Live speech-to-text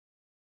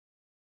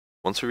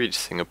Once we reach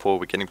Singapore,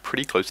 we're getting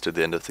pretty close to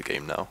the end of the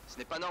game now.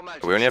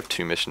 We only have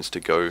 2 missions to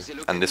go,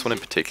 and this one in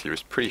particular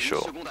is pretty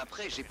short.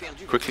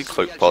 Quickly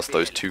cloak past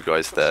those 2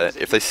 guys there.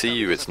 If they see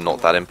you, it's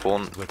not that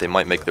important. They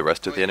might make the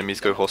rest of the enemies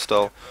go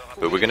hostile,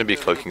 but we're going to be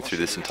cloaking through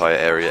this entire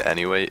area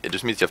anyway. It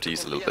just means you have to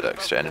use a little bit of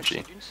extra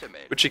energy,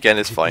 which again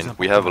is fine.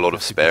 We have a lot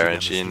of spare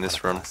energy in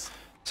this run,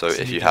 so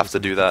if you have to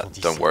do that,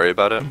 don't worry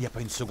about it.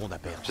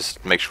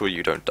 Just make sure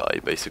you don't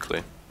die,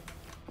 basically.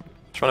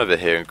 Let's run over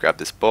here and grab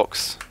this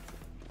box.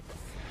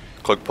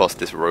 Cloak past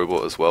this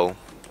robot as well,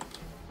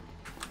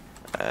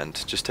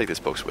 and just take this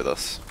box with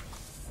us.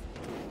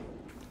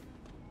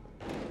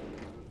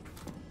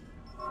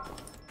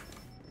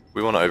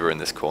 We want it over in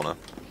this corner.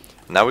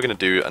 Now we're going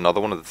to do another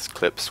one of these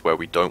clips where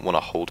we don't want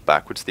to hold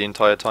backwards the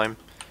entire time.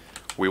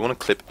 We want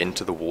to clip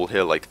into the wall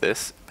here like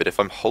this, but if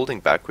I'm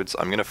holding backwards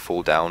I'm going to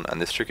fall down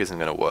and this trick isn't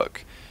going to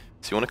work.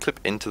 So you want to clip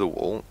into the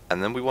wall,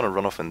 and then we want to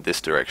run off in this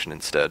direction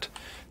instead.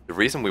 The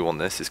reason we want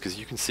this is because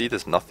you can see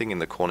there's nothing in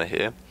the corner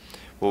here.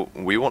 Well,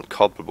 we want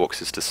cardboard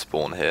boxes to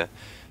spawn here,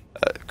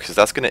 because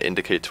that's going to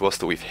indicate to us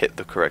that we've hit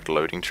the correct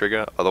loading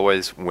trigger,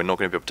 otherwise we're not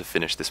going to be able to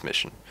finish this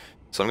mission.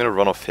 So I'm going to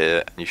run off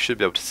here, and you should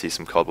be able to see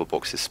some cardboard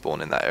boxes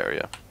spawn in that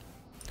area.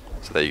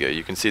 So there you go,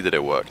 you can see that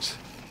it worked.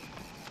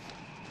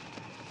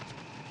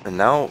 And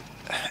now,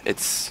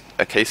 it's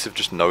a case of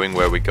just knowing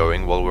where we're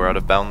going while we're out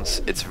of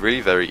bounds. It's really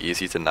very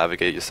easy to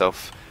navigate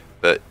yourself,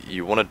 but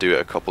you want to do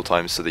it a couple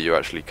times so that you're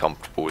actually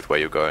comfortable with where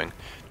you're going.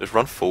 Just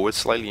run forward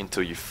slightly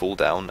until you fall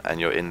down and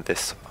you're in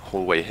this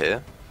hallway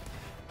here,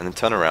 and then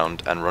turn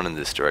around and run in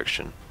this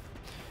direction.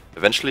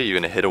 Eventually you're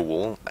going to hit a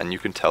wall, and you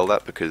can tell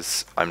that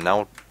because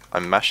I'm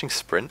mashing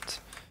sprint,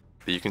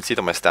 but you can see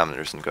that my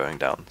stamina isn't going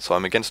down, so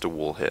I'm against a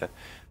wall here.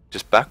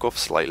 Just back off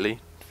slightly,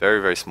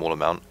 very small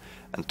amount,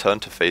 and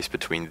turn to face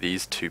between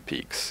these 2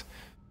 peaks.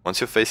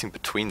 Once you're facing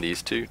between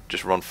these 2,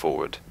 just run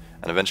forward,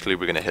 and eventually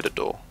we're going to hit a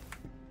door.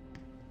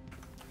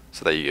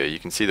 So there you go, you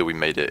can see that we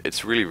made it.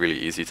 It's really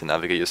easy to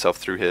navigate yourself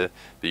through here,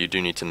 but you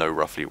do need to know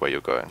roughly where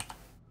you're going.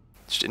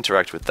 Just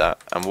interact with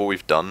that, and what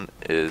we've done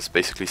is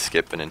basically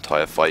skip an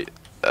entire fight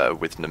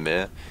with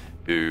Namir,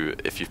 who,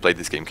 if you've played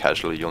this game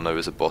casually, you'll know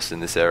is a boss in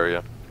this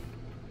area.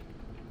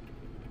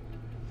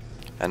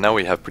 And now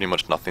we have pretty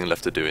much nothing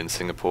left to do in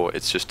Singapore.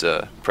 It's just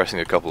pressing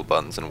a couple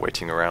buttons and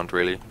waiting around,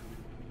 really.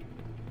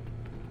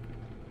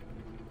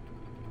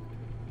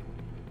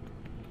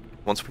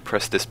 Once we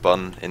press this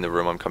button in the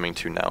room I'm coming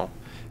to now,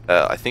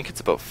 I think it's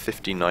about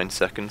 59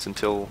 seconds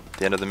until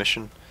the end of the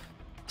mission,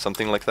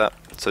 something like that.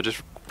 So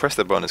just press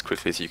the button as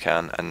quickly as you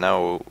can, and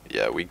now,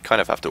 yeah, we kind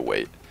of have to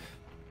wait.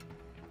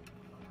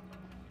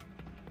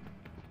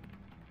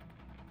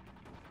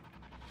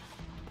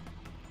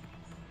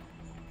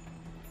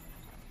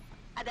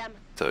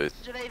 So it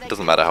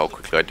doesn't matter how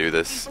quickly I do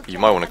this. You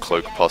might want to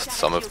cloak past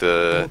some of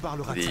the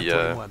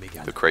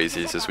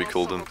crazies, as we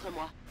call them,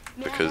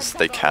 because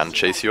they can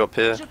chase you up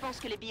here,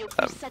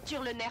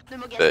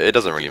 but it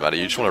doesn't really matter.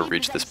 You just want to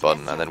reach this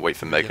button and then wait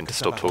for Megan to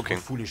stop talking.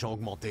 As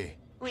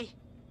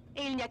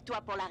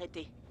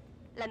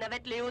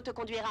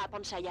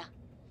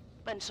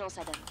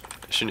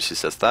soon as she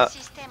says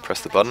that,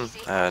 press the button,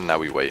 and now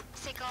we wait.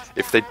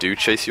 If they do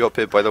chase you up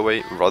here, by the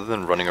way, rather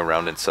than running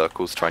around in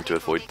circles trying to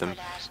avoid them,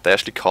 they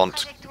actually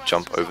can't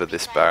jump over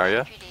this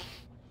barrier.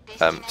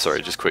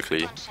 Sorry, just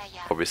quickly,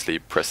 obviously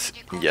press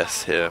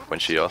yes here when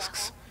she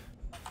asks,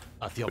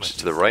 which is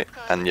to the right,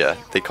 and yeah,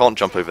 they can't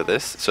jump over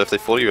this, so if they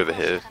follow you over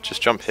here,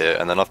 just jump here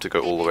and then have to go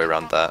all the way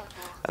around that,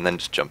 and then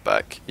just jump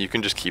back. You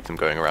can just keep them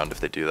going around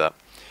if they do that.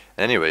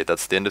 Anyway,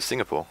 that's the end of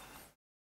Singapore.